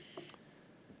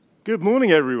Good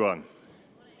morning, everyone.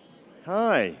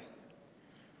 Hi.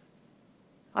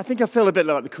 I think I feel a bit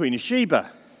like the Queen of Sheba.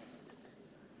 Do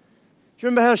you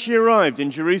remember how she arrived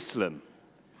in Jerusalem?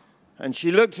 And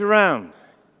she looked around.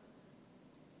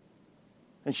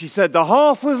 And she said, "The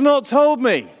half was not told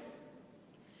me."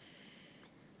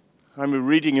 I remember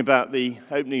reading about the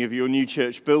opening of your new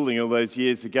church building all those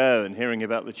years ago and hearing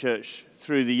about the church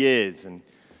through the years, and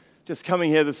just coming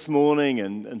here this morning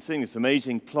and seeing this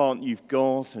amazing plant you've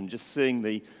got and just seeing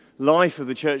the life of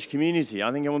the church community.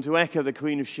 I think I want to echo the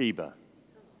Queen of Sheba.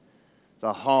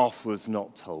 The half was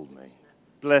not told me.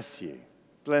 Bless you.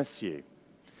 Bless you.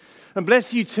 And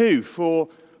bless you too for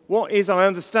what is, I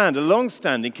understand, a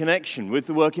long-standing connection with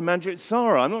the work in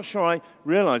Mandritsara. I'm not sure I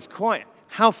realise quite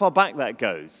how far back that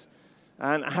goes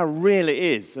and how real it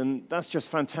is, and that's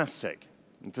just fantastic.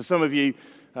 And for some of you,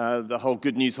 the whole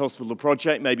Good News Hospital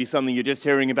project may be something you're just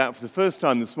hearing about for the first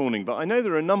time this morning, but I know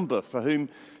there are a number for whom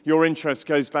your interest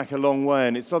goes back a long way,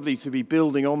 and it's lovely to be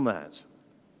building on that.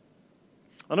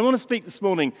 And I want to speak this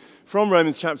morning from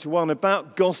Romans chapter 1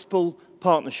 about gospel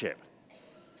partnership,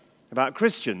 about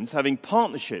Christians having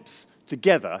partnerships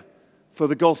together for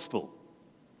the gospel.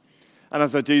 And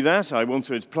as I do that, I want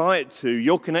to apply it to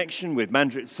your connection with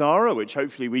Mandritsara, which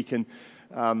hopefully we can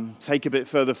take a bit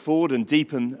further forward and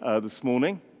deepen this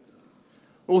morning.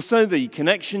 Also, the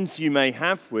connections you may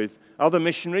have with other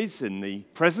missionaries in the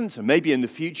present and maybe in the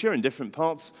future in different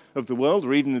parts of the world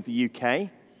or even in the UK.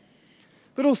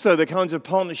 But also the kinds of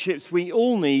partnerships we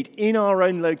all need in our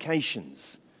own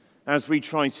locations as we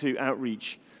try to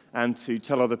outreach and to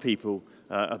tell other people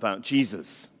about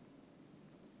Jesus.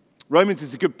 Romans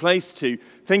is a good place to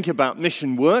think about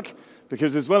mission work,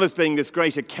 because as well as being this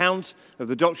great account of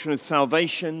the doctrine of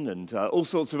salvation and all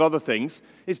sorts of other things,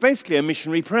 it's basically a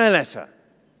missionary prayer letter.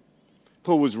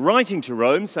 Paul was writing to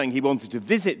Rome saying he wanted to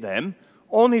visit them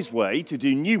on his way to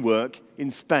do new work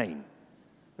in Spain.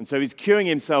 And so he's queuing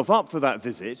himself up for that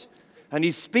visit, and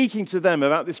he's speaking to them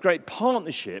about this great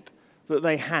partnership that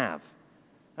they have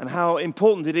and how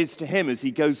important it is to him as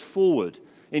he goes forward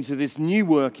into this new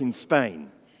work in Spain.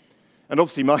 And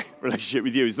obviously my relationship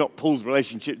with you is not Paul's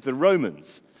relationship to the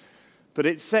Romans, but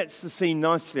it sets the scene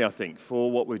nicely, I think, for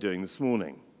what we're doing this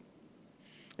morning.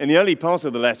 In the early part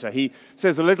of the letter, he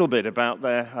says a little bit about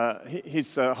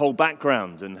his whole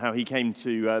background and how he came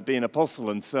to be an apostle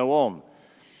and so on.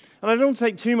 And I don't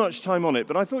take too much time on it,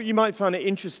 but I thought you might find it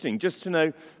interesting just to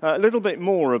know a little bit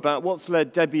more about what's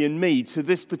led Debbie and me to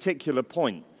this particular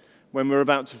point when we're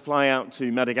about to fly out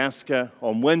to Madagascar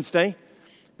on Wednesday,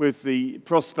 with the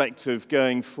prospect of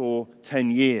going for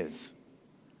 10 years.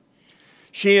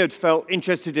 She had felt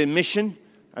interested in mission,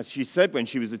 as she said, when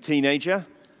she was a teenager.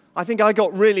 I think I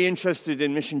got really interested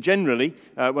in mission generally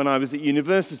when I was at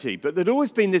university, but there'd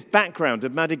always been this background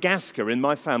of Madagascar in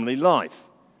my family life.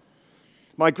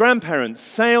 My grandparents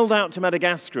sailed out to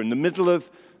Madagascar in the middle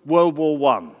of World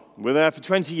War I. We were there for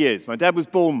 20 years. My dad was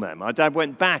born there. My dad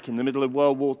went back in the middle of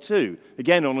World War II,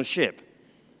 again on a ship.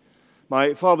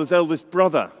 My father's eldest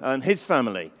brother and his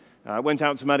family went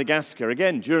out to Madagascar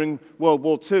again during World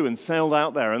War II and sailed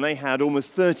out there, and they had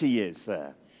almost 30 years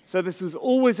there. So this was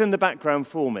always in the background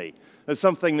for me as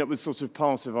something that was sort of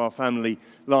part of our family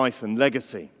life and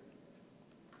legacy.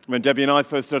 When Debbie and I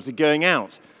first started going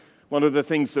out, one of the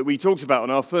things that we talked about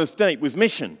on our first date was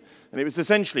mission, and it was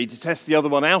essentially to test the other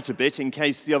one out a bit in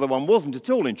case the other one wasn't at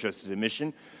all interested in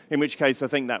mission, in which case I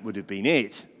think that would have been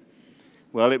it.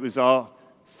 Well, it was our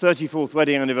 34th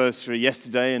wedding anniversary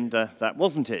yesterday, and that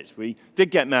wasn't it. We did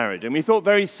get married, and we thought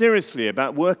very seriously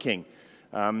about working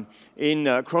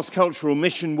in cross-cultural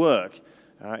mission work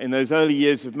in those early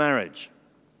years of marriage.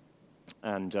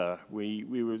 And we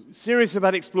were serious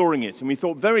about exploring it, and we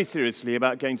thought very seriously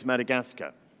about going to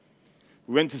Madagascar.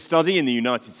 We went to study in the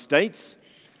United States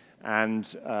and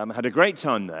had a great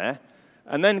time there,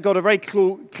 and then got a very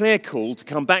clear call to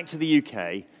come back to the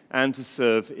UK and to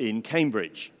serve in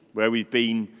Cambridge, where we've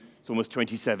been, it's almost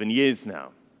 27 years now.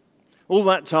 All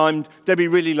that time, Debbie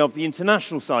really loved the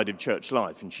international side of church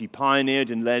life, and she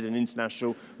pioneered and led an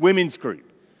international women's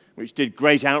group, which did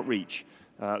great outreach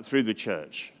through the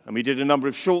church. And we did a number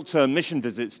of short-term mission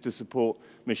visits to support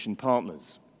mission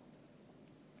partners.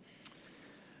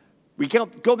 We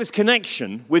got this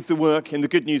connection with the work in the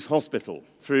Good News Hospital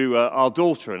through our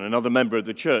daughter and another member of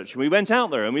the church. And we went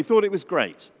out there, and we thought it was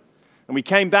great. And we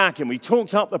came back and we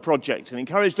talked up the project and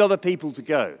encouraged other people to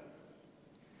go.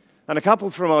 And a couple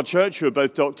from our church, who are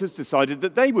both doctors, decided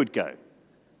that they would go.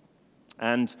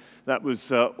 And that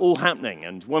was all happening.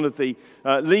 And one of the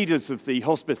leaders of the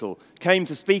hospital came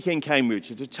to speak in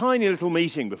Cambridge at a tiny little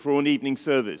meeting before an evening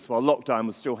service while lockdown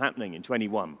was still happening in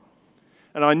 21.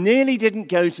 And I nearly didn't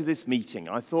go to this meeting.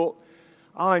 I thought,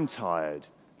 I'm tired.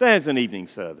 There's an evening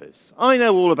service. I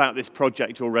know all about this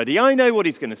project already. I know what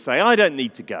he's going to say. I don't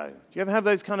need to go. Do you ever have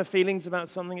those kind of feelings about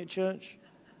something at church?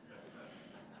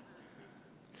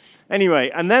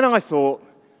 Anyway, and then I thought,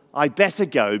 I better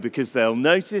go because they'll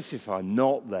notice if I'm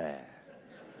not there.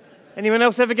 Anyone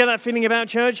else ever get that feeling about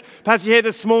church? Perhaps you're here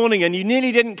this morning and you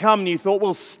nearly didn't come and you thought,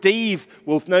 well, Steve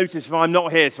will notice if I'm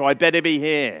not here, so I better be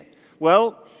here.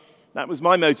 Well, that was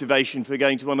my motivation for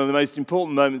going to one of the most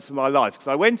important moments of my life, because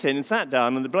I went in and sat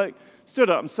down and the bloke stood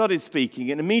up and started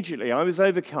speaking, and immediately I was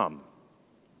overcome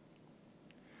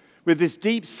with this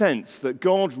deep sense that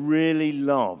God really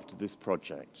loved this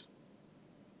project.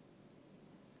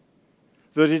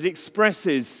 That it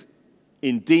expresses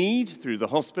in deed through the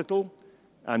hospital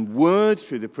and word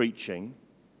through the preaching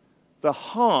the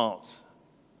heart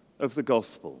of the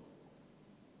gospel,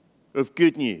 of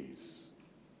good news,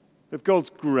 of God's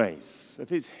grace, of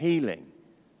his healing,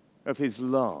 of his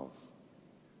love.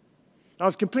 I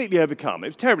was completely overcome. It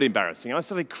was terribly embarrassing. I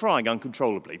started crying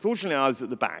uncontrollably. Fortunately, I was at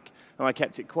the back and I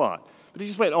kept it quiet. But it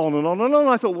just went on and on and on.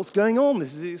 I thought, what's going on?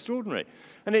 This is extraordinary.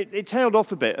 And it tailed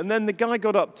off a bit. And then the guy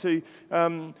got up to,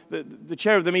 the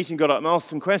chair of the meeting got up and asked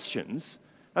some questions.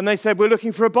 And they said, we're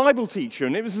looking for a Bible teacher.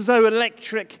 And it was as though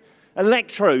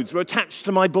electrodes were attached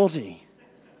to my body.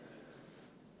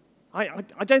 I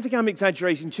don't think I'm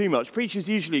exaggerating too much. Preachers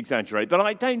usually exaggerate, but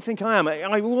I don't think I am.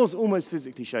 I was almost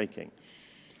physically shaking.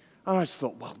 And I just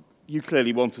thought, well, you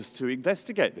clearly want us to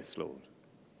investigate this, Lord.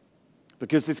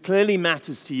 Because this clearly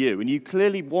matters to you, and you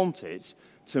clearly want it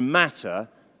to matter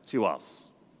to us.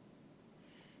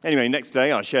 Anyway, next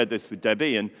day I shared this with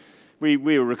Debbie, and we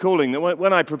were recalling that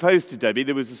when I proposed to Debbie,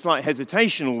 there was a slight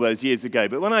hesitation all those years ago.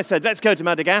 But when I said, let's go to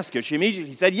Madagascar, she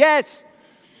immediately said, yes!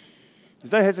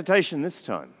 There's no hesitation this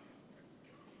time.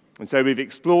 And so we've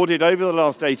explored it over the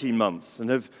last 18 months and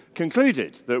have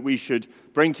concluded that we should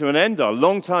bring to an end our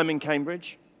long time in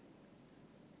Cambridge,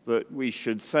 that we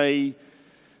should say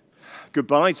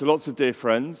goodbye to lots of dear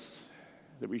friends,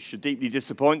 that we should deeply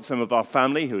disappoint some of our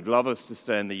family who would love us to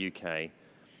stay in the UK,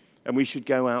 and we should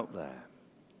go out there.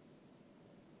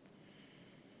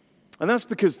 And that's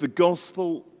because the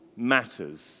gospel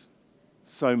matters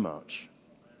so much.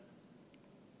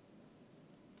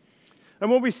 And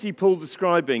what we see Paul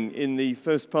describing in the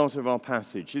first part of our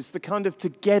passage is the kind of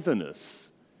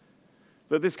togetherness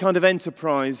that this kind of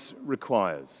enterprise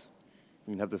requires.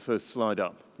 We can have the first slide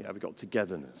up. Yeah, we've got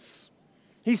togetherness.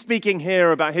 He's speaking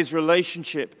here about his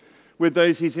relationship with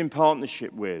those he's in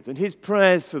partnership with, and his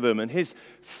prayers for them, and his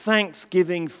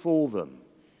thanksgiving for them,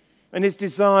 and his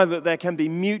desire that there can be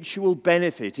mutual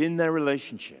benefit in their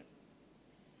relationship.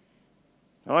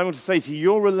 And I want to say to you,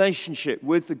 your relationship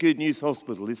with the Good News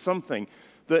Hospital is something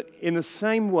that in the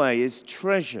same way is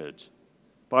treasured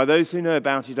by those who know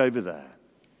about it over there,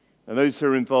 and those who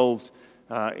are involved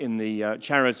in the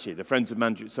charity, the Friends of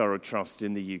Mandritsara Trust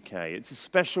in the UK. It's a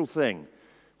special thing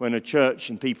when a church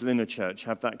and people in a church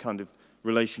have that kind of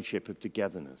relationship of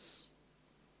togetherness.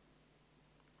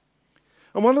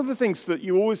 And one of the things that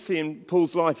you always see in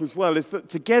Paul's life as well is that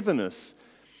togetherness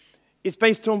is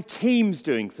based on teams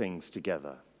doing things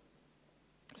together.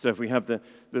 So if we have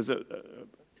there's a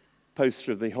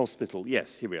poster of the hospital.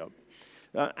 Yes, here we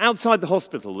are. Outside the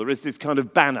hospital, there is this kind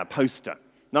of banner poster,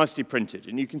 nicely printed,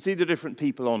 and you can see the different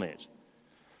people on it.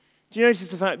 Do you notice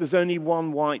the fact there's only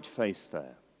one white face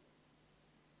there?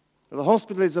 The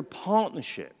hospital is a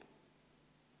partnership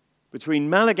between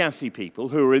Malagasy people,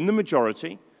 who are in the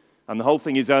majority, and the whole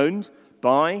thing is owned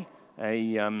by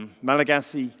a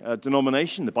Malagasy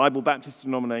denomination, the Bible Baptist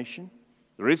denomination.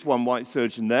 There is one white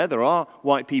surgeon there. There are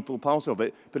white people part of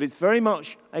it, but it's very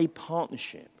much a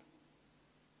partnership.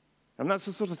 And that's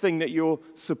the sort of thing that you're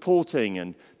supporting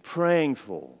and praying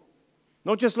for.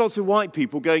 Not just lots of white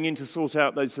people going in to sort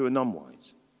out those who are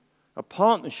non-white. A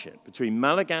partnership between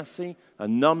Malagasy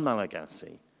and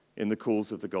non-Malagasy in the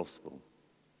cause of the gospel.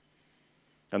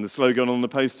 And the slogan on the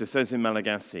poster says in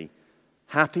Malagasy,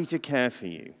 happy to care for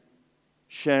you,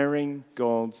 sharing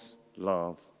God's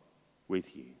love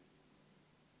with you.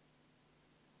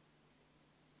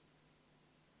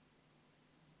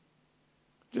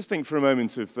 Just think for a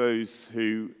moment of those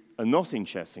who are not in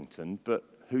Chessington, but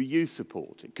who you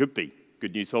support. It could be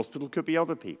Good News Hospital, could be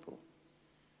other people.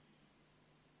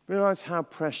 Realize how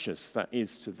precious that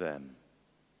is to them.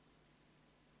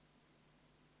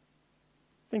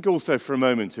 Think also for a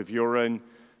moment of your own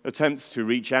attempts to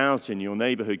reach out in your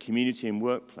neighborhood, community, and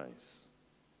workplace.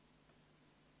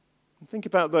 And think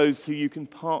about those who you can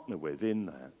partner with in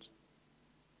that.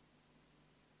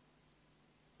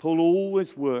 Paul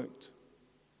always worked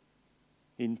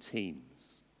in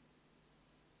teams.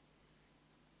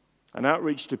 And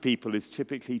outreach to people is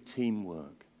typically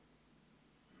teamwork.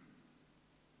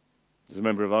 There's a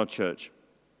member of our church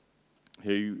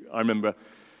who I remember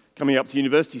coming up to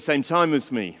university same time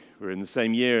as me. We were in the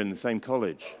same year in the same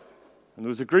college. And there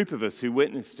was a group of us who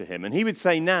witnessed to him. And he would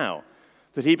say now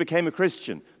that he became a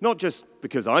Christian, not just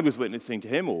because I was witnessing to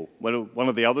him or one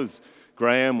of the others,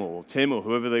 Graham or Tim or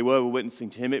whoever they were witnessing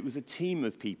to him. It was a team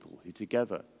of people who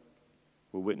together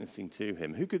were witnessing to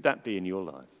him. Who could that be in your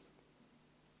life?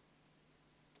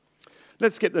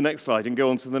 Let's skip the next slide and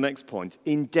go on to the next point,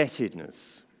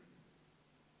 indebtedness.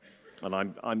 And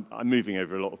I'm moving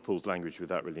over a lot of Paul's language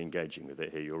without really engaging with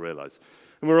it here, you'll realize.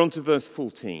 And we're on to verse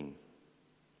 14.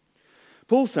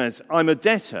 Paul says, I'm a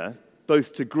debtor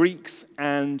both to Greeks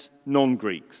and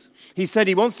non-Greeks. He said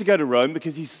he wants to go to Rome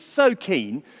because he's so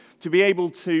keen to be able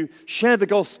to share the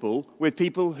gospel with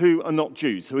people who are not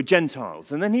Jews, who are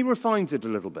Gentiles. And then he refines it a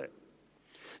little bit.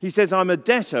 He says, I'm a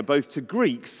debtor both to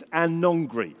Greeks and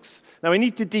non-Greeks. Now, we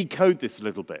need to decode this a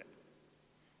little bit.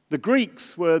 The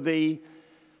Greeks were the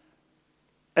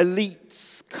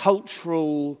elites,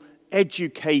 cultural,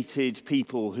 educated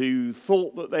people who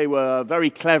thought that they were very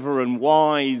clever and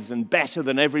wise and better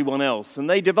than everyone else. And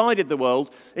they divided the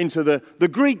world into the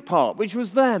Greek part, which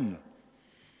was them,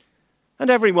 and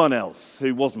everyone else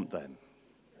who wasn't them.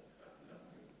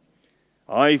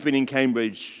 I've been in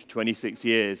Cambridge 26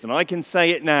 years, and I can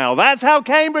say it now. That's how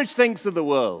Cambridge thinks of the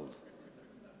world.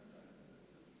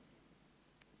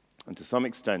 And to some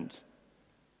extent,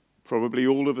 probably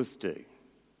all of us do.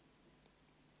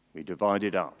 We divide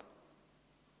it up.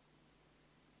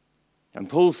 And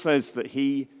Paul says that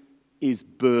he is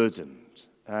burdened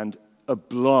and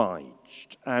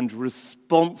obliged and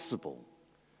responsible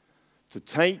to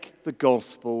take the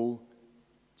gospel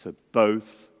to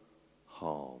both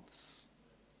halves.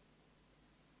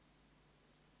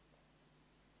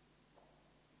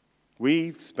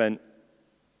 We've spent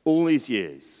all these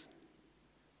years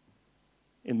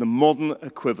in the modern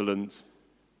equivalent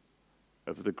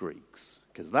of the Greeks,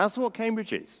 because that's what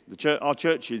Cambridge is. Our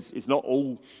church is not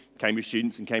all Cambridge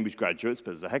students and Cambridge graduates,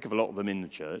 but there's a heck of a lot of them in the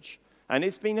church, and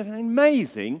it's been an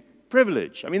amazing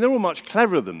privilege. I mean, they're all much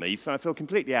cleverer than me, so I feel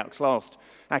completely outclassed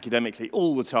academically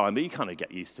all the time, but you kind of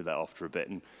get used to that after a bit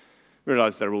and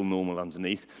realize they're all normal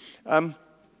underneath.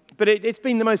 But it's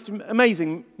been the most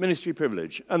amazing ministry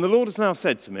privilege. And the Lord has now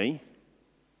said to me,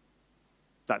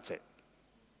 that's it.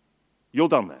 You're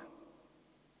done there.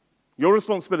 Your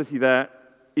responsibility there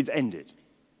is ended.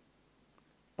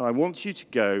 And I want you to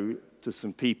go to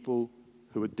some people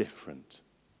who are different.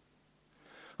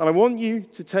 And I want you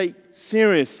to take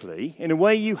seriously, in a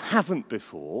way you haven't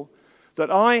before, that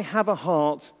I have a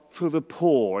heart for the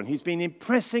poor. And he's been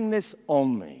impressing this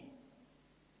on me.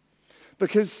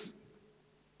 Because,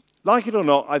 like it or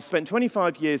not, I've spent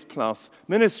 25 years plus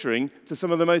ministering to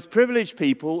some of the most privileged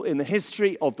people in the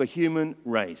history of the human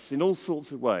race, in all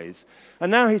sorts of ways.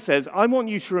 And now he says, I want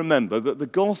you to remember that the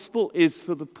gospel is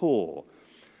for the poor.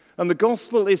 And the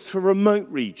gospel is for remote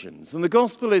regions. And the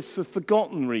gospel is for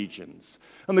forgotten regions.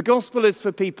 And the gospel is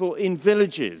for people in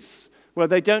villages where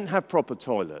they don't have proper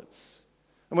toilets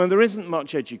and where there isn't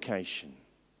much education.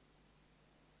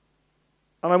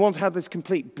 And I want to have this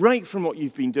complete break from what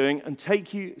you've been doing and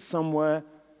take you somewhere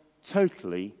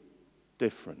totally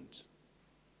different.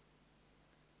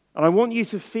 And I want you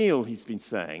to feel, he's been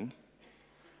saying,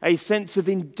 a sense of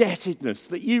indebtedness,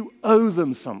 that you owe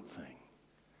them something.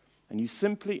 And you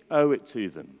simply owe it to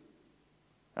them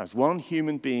as one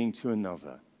human being to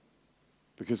another.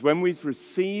 Because when we've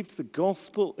received the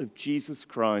gospel of Jesus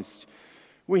Christ,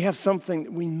 we have something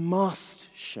that we must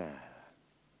share.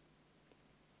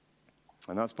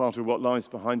 And that's part of what lies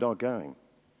behind our going.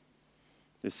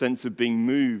 This sense of being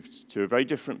moved to a very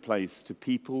different place, to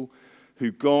people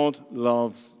who God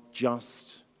loves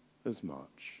just as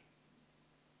much.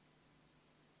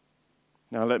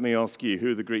 Now let me ask you,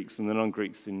 who are the Greeks and the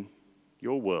non-Greeks in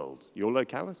your world, your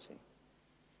locality?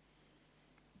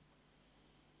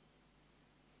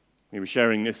 We were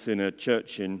sharing this in a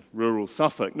church in rural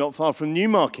Suffolk, not far from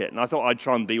Newmarket, and I thought I'd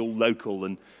try and be all local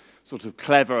and sort of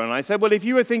clever. And I said, well, if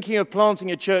you were thinking of planting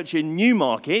a church in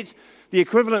Newmarket, the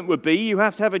equivalent would be you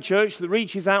have to have a church that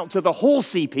reaches out to the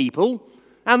horsey people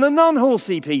and the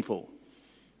non-horsey people.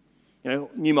 You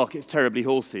know, Newmarket's terribly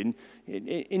horsey.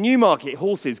 In Newmarket,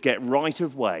 horses get right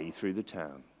of way through the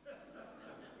town.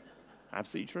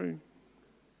 Absolutely true. You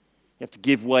have to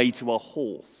give way to a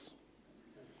horse.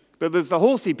 But there's the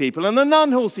horsey people and the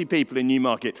non-horsey people in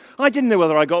Newmarket. I didn't know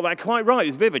whether I got that quite right. It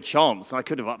was a bit of a chance. I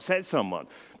could have upset someone.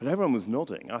 But everyone was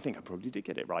nodding. I think I probably did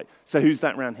get it right. So who's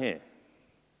that round here?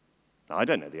 I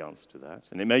don't know the answer to that.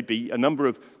 And it may be a number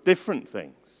of different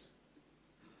things.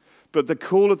 But the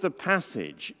call of the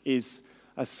passage is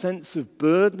a sense of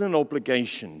burden and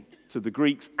obligation to the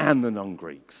Greeks and the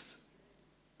non-Greeks,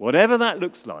 whatever that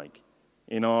looks like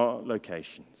in our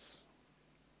locations.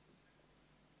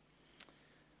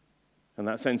 And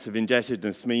that sense of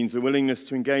indebtedness means a willingness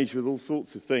to engage with all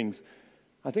sorts of things.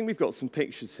 I think we've got some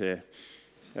pictures here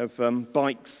of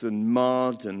bikes and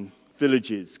mud and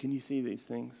villages. Can you see these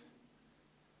things?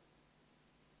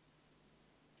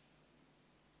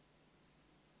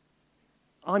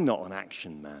 I'm not an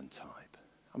action man type.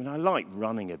 I mean, I like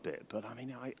running a bit, but I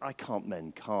mean, I can't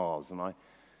mend cars. And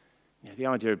the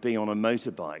idea of being on a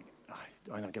motorbike,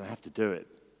 I'm not going to have to do it.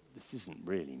 This isn't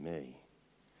really me.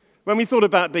 When we thought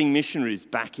about being missionaries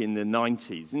back in the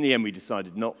 90s, in the end we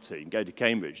decided not to and go to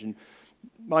Cambridge. And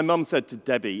my mum said to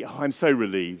Debbie, "Oh, I'm so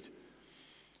relieved."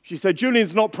 She said,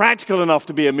 "Julian's not practical enough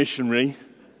to be a missionary."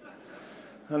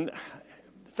 And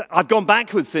I've gone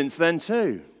backwards since then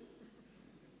too.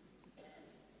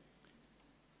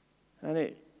 And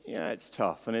it's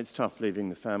tough, and it's tough leaving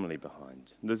the family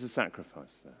behind. There's a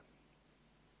sacrifice there.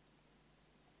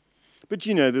 But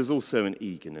there's also an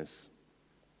eagerness.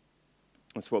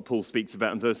 That's what Paul speaks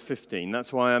about in verse 15.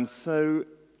 That's why I'm so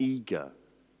eager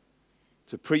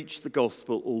to preach the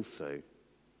gospel also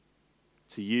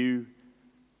to you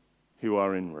who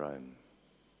are in Rome.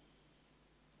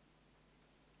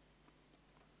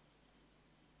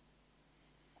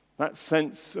 That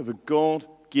sense of a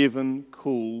God-given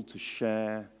call to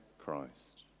share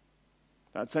Christ.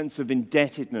 That sense of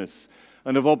indebtedness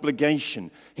and of obligation.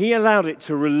 He allowed it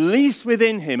to release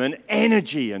within him an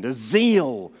energy and a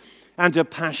zeal and a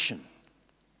passion.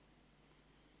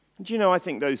 And I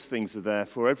think those things are there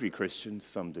for every Christian to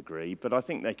some degree, but I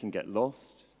think they can get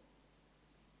lost.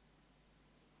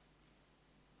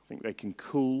 I think they can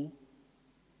cool.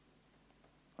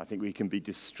 I think we can be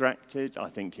distracted. I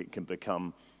think it can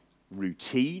become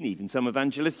routine. Even some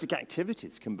evangelistic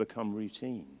activities can become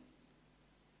routine.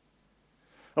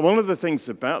 And one of the things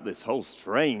about this whole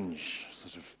strange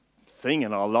sort of thing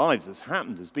in our lives that's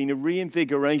happened has been a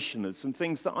reinvigoration of some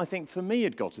things that I think for me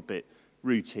had got a bit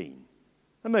routine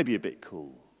and maybe a bit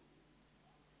cool.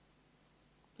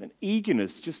 An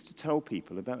eagerness just to tell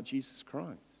people about Jesus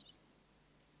Christ.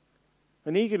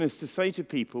 An eagerness to say to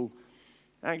people,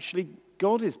 actually,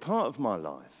 God is part of my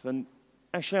life, and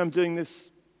actually I'm doing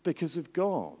this because of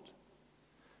God.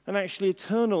 And actually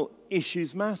eternal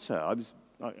issues matter. I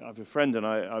have a friend, and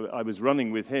I was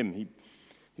running with him.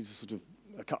 He's a sort of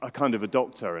a kind of a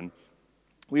doctor, and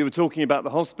we were talking about the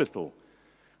hospital.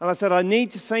 And I said, I need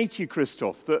to say to you,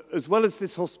 Christoph, that as well as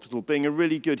this hospital being a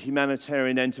really good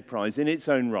humanitarian enterprise in its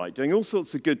own right, doing all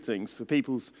sorts of good things for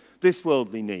people's this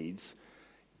worldly needs,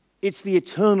 it's the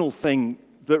eternal thing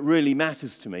that really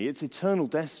matters to me. It's eternal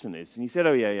destinies. And he said,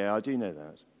 oh, yeah, I do know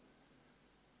that.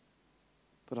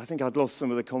 But I think I'd lost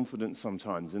some of the confidence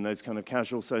sometimes in those kind of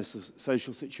casual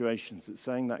social situations at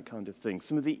saying that kind of thing.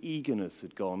 Some of the eagerness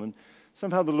had gone, and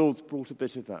somehow the Lord's brought a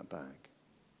bit of that back.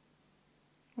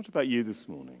 What about you this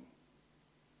morning?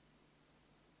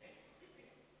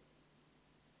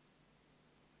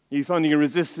 Are you finding a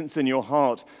resistance in your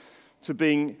heart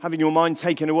to having your mind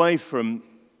taken away from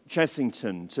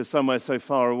Chessington to somewhere so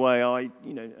far away?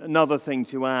 Another thing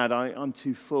to add. I'm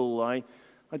too full. I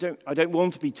don't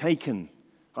want to be taken.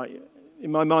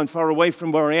 In my mind, far away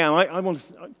from where I am.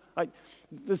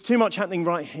 There's too much happening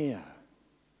right here.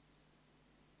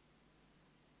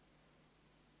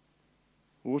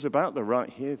 What about the right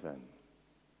here then?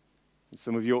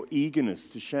 Some of your eagerness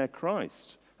to share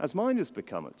Christ, as mine has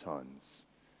become at times,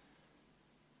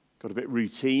 got a bit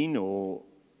routine or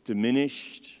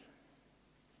diminished.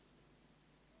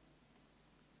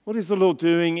 What is the Lord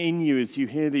doing in you as you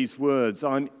hear these words?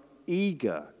 I'm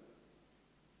eager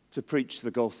to preach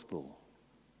the gospel.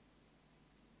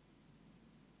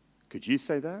 Could you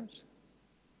say that?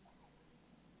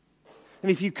 And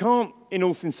if you can't, in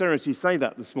all sincerity, say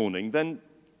that this morning, then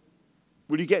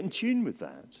will you get in tune with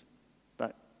that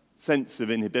sense of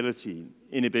inhibition,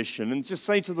 and just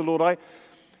say to the Lord, I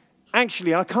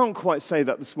can't quite say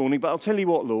that this morning, but I'll tell you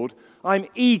what, Lord, I'm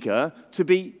eager to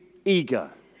be eager.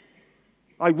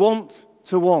 I want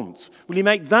to want. Will you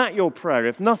make that your prayer,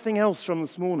 if nothing else from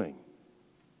this morning?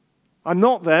 I'm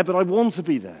not there, but I want to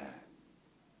be there.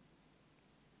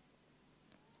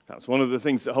 That's one of the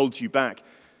things that holds you back.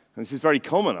 And this is very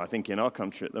common, I think, in our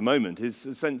country at the moment, is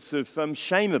a sense of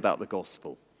shame about the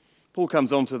gospel. Paul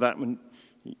comes on to that when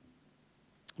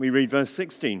we read verse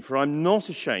 16, "For I'm not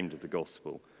ashamed of the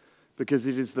gospel, because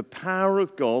it is the power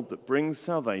of God that brings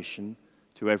salvation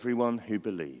to everyone who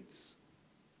believes."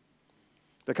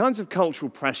 The kinds of cultural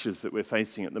pressures that we're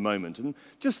facing at the moment, and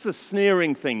just the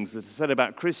sneering things that are said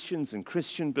about Christians and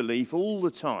Christian belief all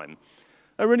the time,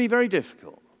 are really very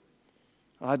difficult.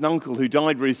 I had an uncle who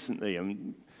died recently,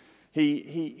 and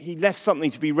he left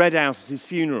something to be read out at his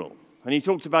funeral. And he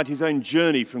talked about his own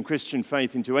journey from Christian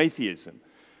faith into atheism.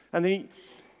 And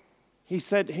he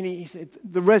said,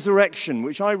 the resurrection,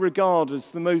 which I regard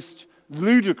as the most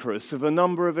ludicrous of a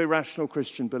number of irrational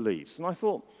Christian beliefs. And I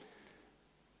thought,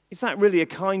 is that really a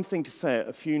kind thing to say at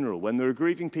a funeral when there are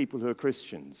grieving people who are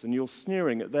Christians and you're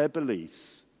sneering at their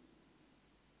beliefs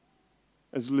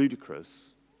as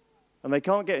ludicrous, and they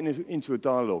can't get into a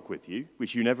dialogue with you,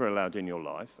 which you never allowed in your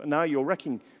life, and now you're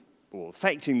wrecking or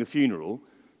affecting the funeral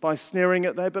by sneering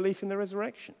at their belief in the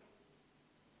resurrection?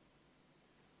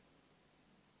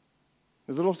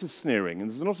 There's a lot of sneering, and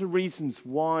there's a lot of reasons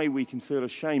why we can feel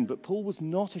ashamed, but Paul was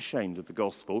not ashamed of the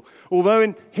gospel, although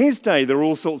in his day there are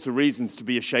all sorts of reasons to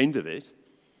be ashamed of it.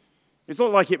 It's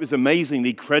not like it was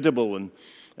amazingly credible and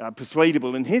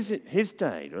persuadable in his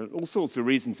day. There are all sorts of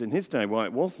reasons in his day why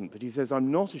it wasn't, but he says,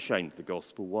 I'm not ashamed of the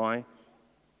gospel. Why?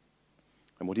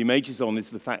 And what he majors on is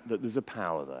the fact that there's a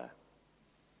power there.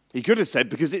 He could have said,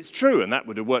 because it's true, and that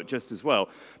would have worked just as well,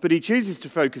 but he chooses to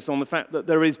focus on the fact that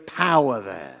there is power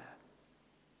there.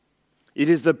 It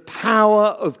is the power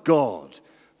of God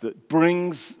that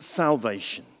brings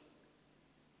salvation.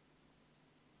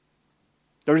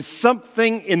 There is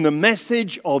something in the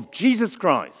message of Jesus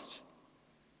Christ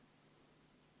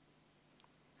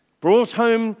brought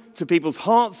home to people's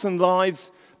hearts and lives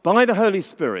by the Holy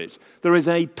Spirit. There is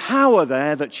a power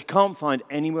there that you can't find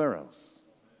anywhere else.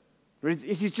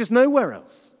 It is just nowhere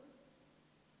else.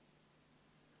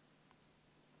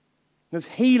 There's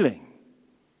healing.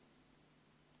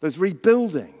 There's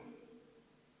rebuilding.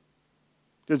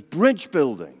 There's bridge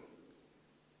building.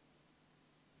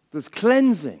 There's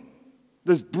cleansing.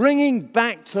 There's bringing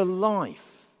back to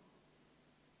life.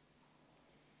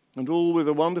 And all with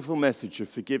a wonderful message of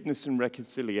forgiveness and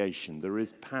reconciliation. There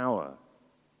is power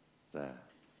there.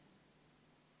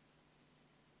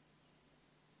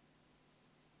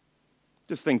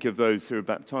 Just think of those who were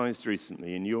baptized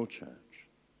recently in your church.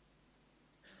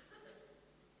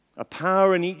 A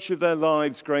power in each of their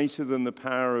lives greater than the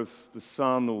power of the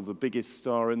sun or the biggest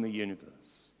star in the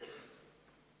universe.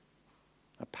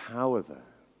 A power there.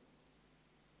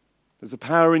 There's a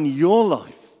power in your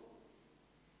life,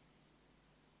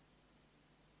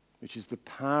 which is the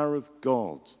power of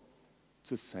God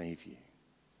to save you.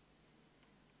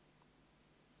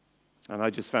 And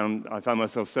I found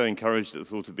myself so encouraged at the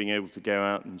thought of being able to go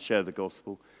out and share the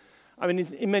gospel. I mean,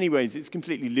 in many ways, it's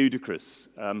completely ludicrous,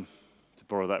 to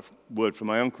borrow that word from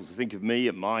my uncle, to think of me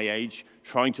at my age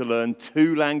trying to learn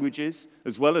 2 languages,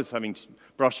 as well as having to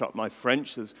brush up my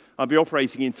French. I'll be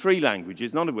operating in 3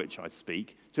 languages, none of which I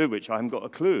speak, 2 of which I haven't got a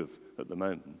clue of at the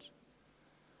moment.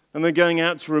 And they're going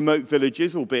out to remote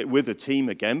villages, albeit with a team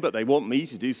again, but they want me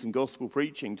to do some gospel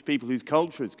preaching to people whose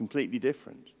culture is completely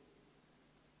different.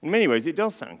 In many ways, it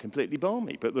does sound completely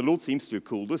balmy, but the Lord seems to have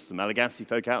called us. The Malagasy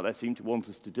folk out there seem to want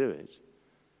us to do it.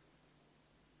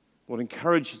 What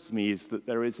encourages me is that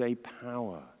there is a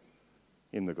power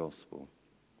in the gospel.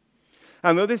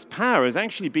 And that this power has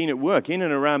actually been at work in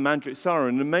and around Mandritsara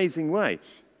in an amazing way.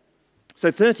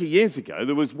 So 30 years ago,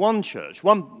 there was one church,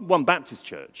 one Baptist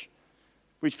church,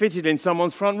 which fitted in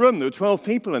someone's front room. There were 12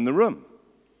 people in the room.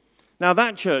 Now,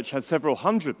 that church has several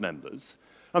hundred members,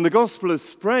 and the gospel has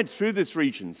spread through this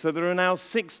region, so there are now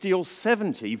 60 or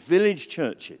 70 village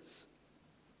churches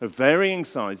of varying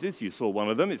sizes. You saw one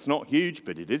of them. It's not huge,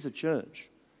 but it is a church.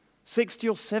 60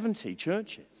 or 70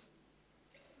 churches.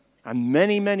 And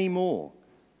many, many more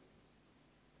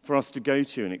for us to go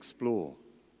to and explore.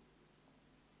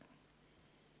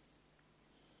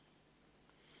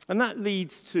 And that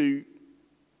leads to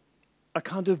a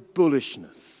kind of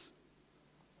bullishness.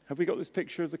 Have we got this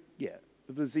picture of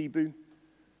the zebu?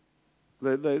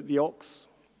 The ox?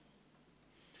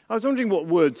 I was wondering what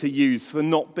word to use for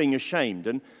not being ashamed.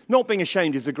 And not being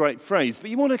ashamed is a great phrase, but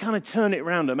you want to kind of turn it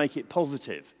around and make it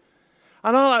positive.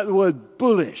 And I like the word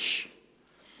bullish,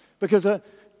 because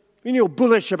when you're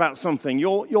bullish about something,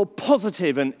 you're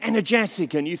positive and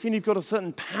energetic, and you feel you've got a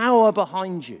certain power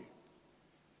behind you.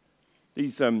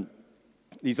 These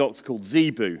ox called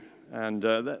zebu, and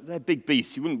they're big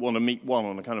beasts. You wouldn't want to meet one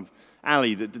on a kind of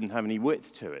alley that didn't have any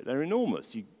width to it. They're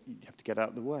enormous. You have to get out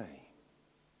of the way.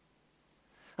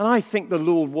 And I think the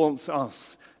Lord wants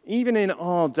us, even in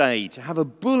our day, to have a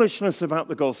bullishness about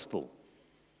the gospel.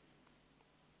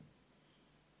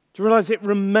 To realize it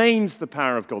remains the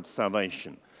power of God's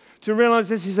salvation. To realize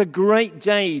this is a great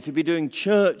day to be doing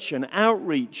church and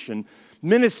outreach and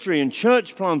ministry and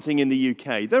church planting in the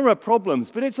UK. There are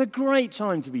problems, but it's a great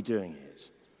time to be doing it.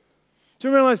 To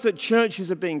realize that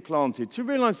churches are being planted, to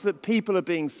realize that people are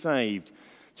being saved,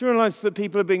 to realize that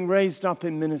people are being raised up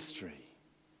in ministry.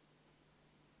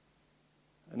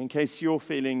 And in case you're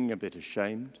feeling a bit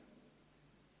ashamed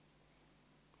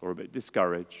or a bit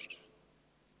discouraged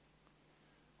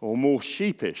or more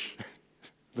sheepish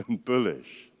than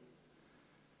bullish,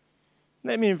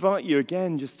 let me invite you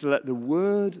again just to let the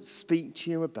word speak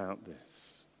to you about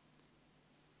this.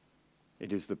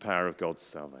 It is the power of God's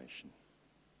salvation.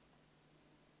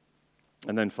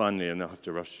 And then finally, and I'll have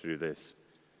to rush through this,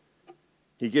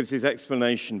 he gives his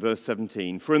explanation, verse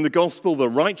 17. For in the gospel the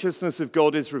righteousness of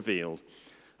God is revealed,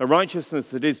 a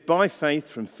righteousness that is by faith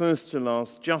from first to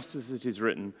last, just as it is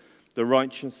written, the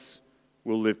righteous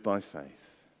will live by faith.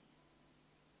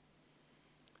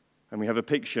 And we have a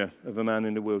picture of a man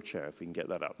in a wheelchair, if we can get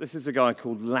that up. This is a guy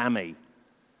called Lammy,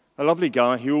 a lovely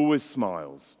guy who always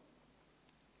smiles.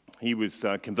 He was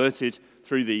converted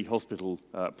through the hospital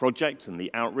project and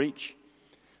the outreach.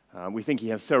 We think he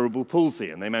has cerebral palsy,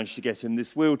 and they managed to get him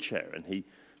this wheelchair, and he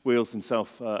wheels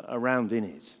himself around in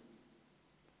it.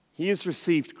 He has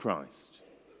received Christ,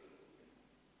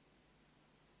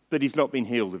 but he's not been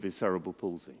healed of his cerebral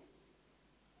palsy.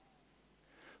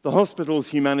 The hospital's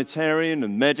humanitarian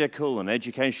and medical and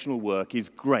educational work is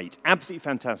great, absolutely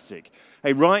fantastic.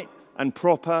 A right and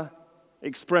proper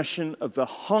expression of the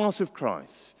heart of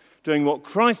Christ, doing what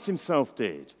Christ himself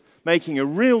did, making a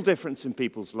real difference in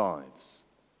people's lives.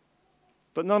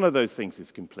 But none of those things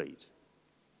is complete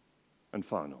and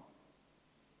final.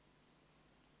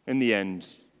 In the end,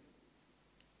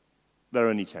 they're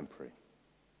only temporary.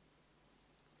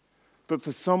 But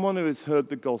for someone who has heard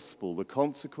the gospel, the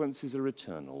consequences are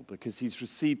eternal because he's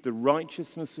received the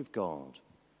righteousness of God.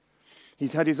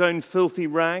 He's had his own filthy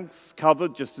rags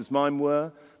covered, just as mine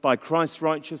were, by Christ's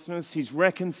righteousness. He's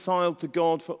reconciled to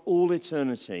God for all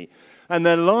eternity. And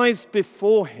there lies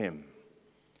before him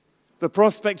the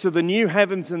prospect of the new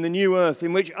heavens and the new earth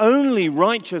in which only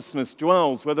righteousness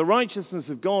dwells, where the righteousness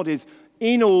of God is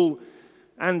in all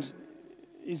and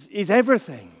is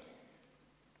everything.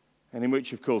 And in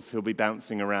which, of course, he'll be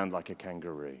bouncing around like a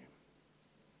kangaroo.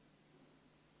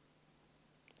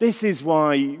 This is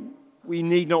why we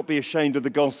need not be ashamed of the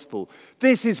gospel.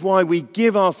 This is why we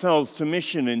give ourselves to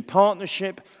mission in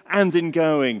partnership and in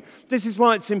going. This is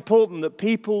why it's important that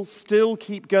people still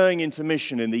keep going into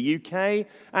mission in the UK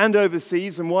and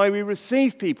overseas, and why we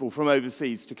receive people from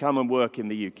overseas to come and work in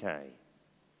the UK.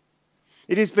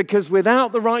 It is because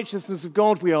without the righteousness of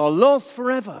God, we are lost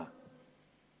forever.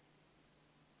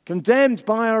 Condemned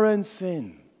by our own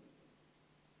sin,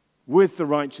 with the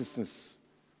righteousness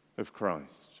of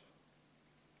Christ.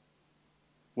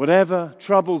 Whatever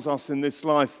troubles us in this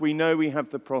life, we know we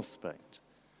have the prospect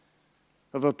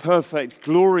of a perfect,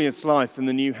 glorious life in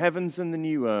the new heavens and the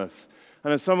new earth.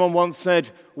 And as someone once said,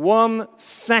 1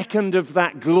 second of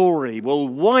that glory will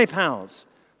wipe out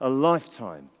a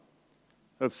lifetime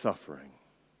of suffering.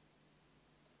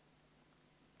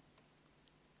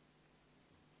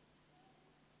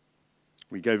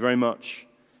 We go very much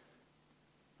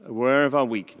aware of our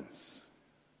weakness,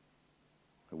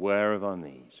 aware of our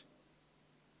need,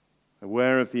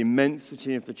 aware of the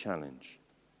immensity of the challenge,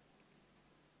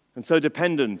 and so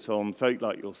dependent on folk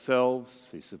like yourselves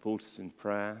who support us in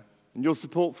prayer and your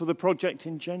support for the project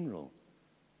in general.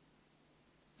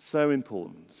 So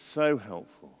important, so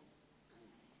helpful.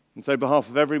 And so on behalf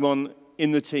of everyone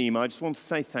in the team, I just want to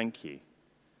say thank you.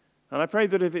 And I pray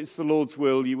that if it's the Lord's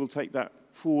will, you will take that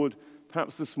forward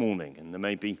perhaps this morning, and there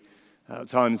may be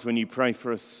times when you pray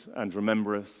for us and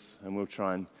remember us, and we'll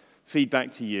try and feed back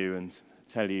to you and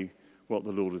tell you what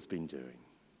the Lord has been doing.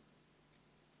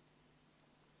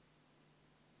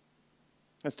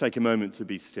 Let's take a moment to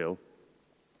be still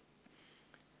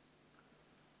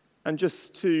and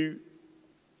just to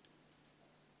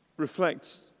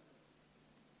reflect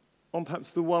on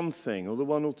perhaps the one thing or the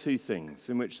one or two things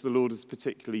in which the Lord has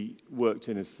particularly worked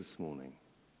in us this morning.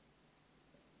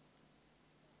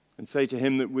 And say to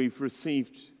him that we've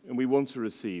received and we want to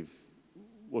receive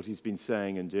what he's been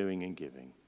saying and doing and giving.